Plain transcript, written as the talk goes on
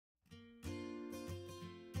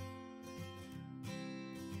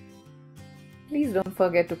Please don't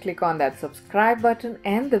forget to click on that subscribe button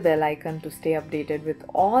and the bell icon to stay updated with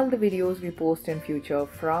all the videos we post in future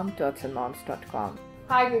from totsandmoms.com.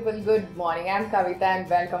 Hi people, good morning. I'm Kavita and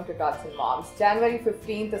welcome to Tots and Moms. January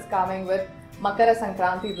 15th is coming with Makar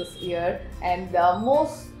Sankranti this year, and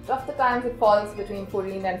most of the times it falls between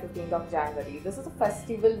 14th and 15th of January. This is a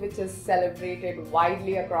festival which is celebrated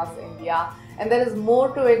widely across India, and there is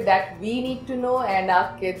more to it that we need to know and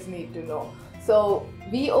our kids need to know. So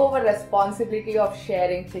we owe a responsibility of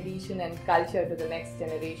sharing tradition and culture to the next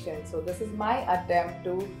generation. So this is my attempt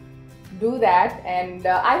to do that, and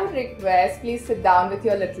I would request, please sit down with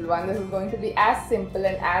your little one. This is going to be as simple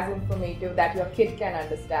and as informative that your kid can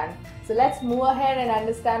understand. So let's move ahead and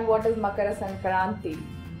understand what is Makar Sankranti.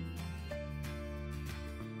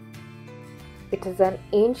 It is an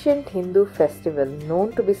ancient Hindu festival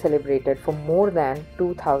known to be celebrated for more than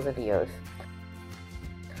 2000 years.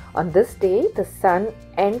 On this day, the sun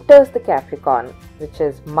enters the Capricorn, which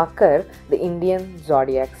is Makar, the Indian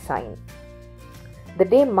zodiac sign. The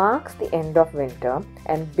day marks the end of winter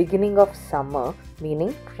and beginning of summer,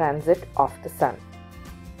 meaning transit of the sun.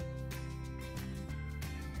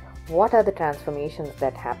 What are the transformations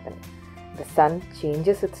that happen? The sun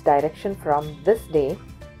changes its direction from this day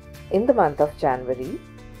in the month of January.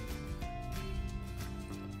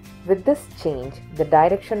 With this change, the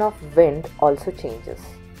direction of wind also changes.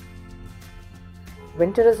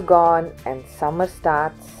 Winter is gone and summer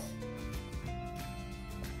starts.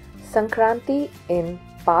 Sankranti in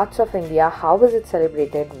parts of India, how is it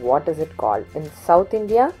celebrated? What is it called? In South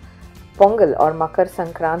India, Pongal or Makar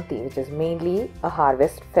Sankranti, which is mainly a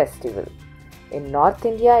harvest festival. In North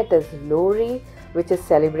India, it is Lohri, which is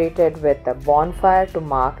celebrated with a bonfire to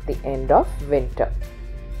mark the end of winter.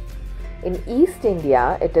 In East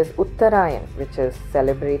India, it is Uttarayan, which is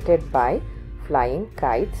celebrated by flying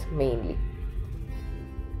kites mainly.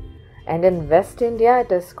 And in West India,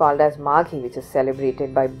 it is called as Maghi, which is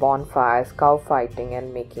celebrated by bonfires, cow fighting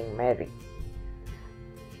and making merry.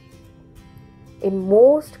 In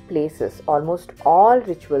most places, almost all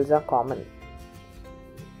rituals are common.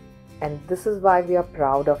 And this is why we are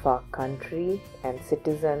proud of our country and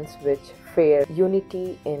citizens which fare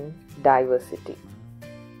unity in diversity.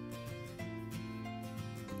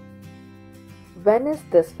 When is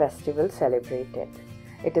this festival celebrated?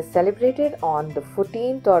 It is celebrated on the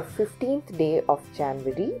 14th or 15th day of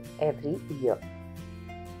January every year.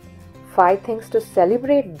 5 things to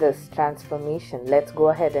celebrate this transformation. Let's go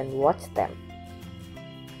ahead and watch them.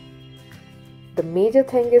 The major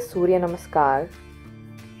thing is Surya Namaskar.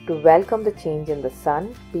 To welcome the change in the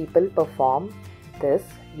sun, people perform this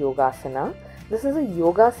Yogasana. This is a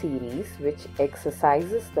yoga series which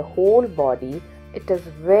exercises the whole body. It is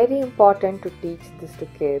very important to teach this to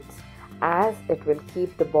kids, as it will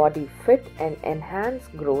keep the body fit and enhance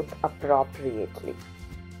growth appropriately.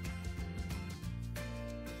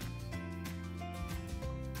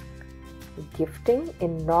 Gifting.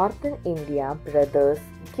 In northern India, brothers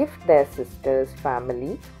gift their sisters'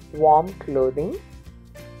 family warm clothing.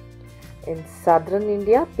 In southern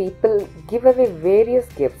India, people give away various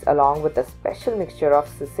gifts along with a special mixture of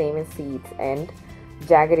sesame seeds and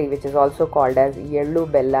jaggery, which is also called as yellow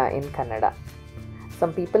bella in Kannada.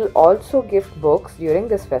 Some people also gift books during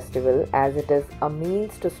this festival, as it is a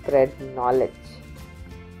means to spread knowledge.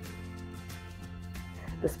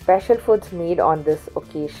 The special foods made on this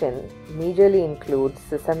occasion majorly include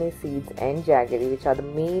sesame seeds and jaggery, which are the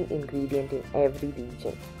main ingredient in every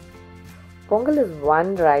region. Pongal is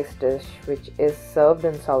one rice dish which is served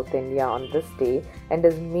in South India on this day and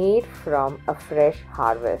is made from a fresh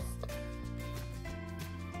harvest.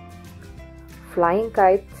 Flying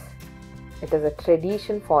kites. It is a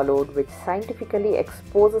tradition followed which scientifically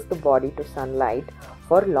exposes the body to sunlight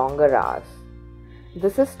for longer hours.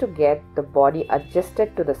 This is to get the body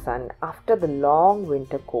adjusted to the sun after the long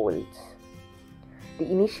winter colds. The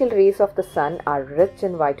initial rays of the sun are rich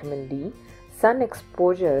in vitamin D. Sun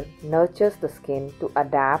exposure nurtures the skin to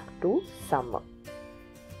adapt to summer.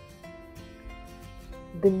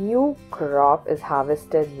 The new crop is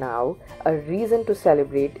harvested now. A reason to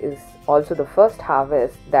celebrate is also the first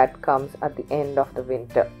harvest that comes at the end of the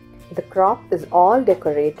winter. The crop is all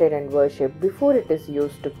decorated and worshipped before it is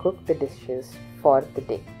used to cook the dishes for the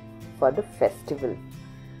day, for the festival.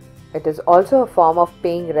 It is also a form of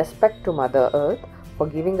paying respect to Mother Earth for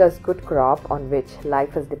giving us good crop on which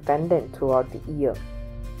life is dependent throughout the year.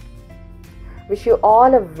 Wish you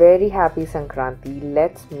all a very happy Sankranti.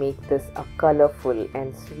 Let's make this a colorful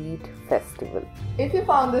and sweet festival. If you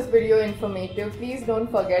found this video informative, please don't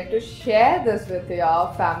forget to share this with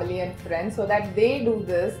your family and friends so that they do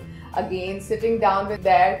this again sitting down with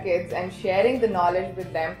their kids and sharing the knowledge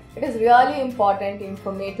with them. It is really important,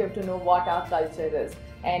 informative to know what our culture is.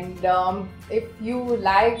 And if you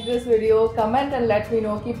like this video, comment and let me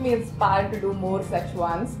know. Keep me inspired to do more such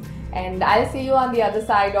ones. And I'll see you on the other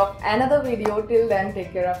side of another video. Till then,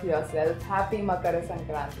 take care of yourself. Happy Makar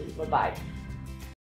Sankranti. Bye-bye.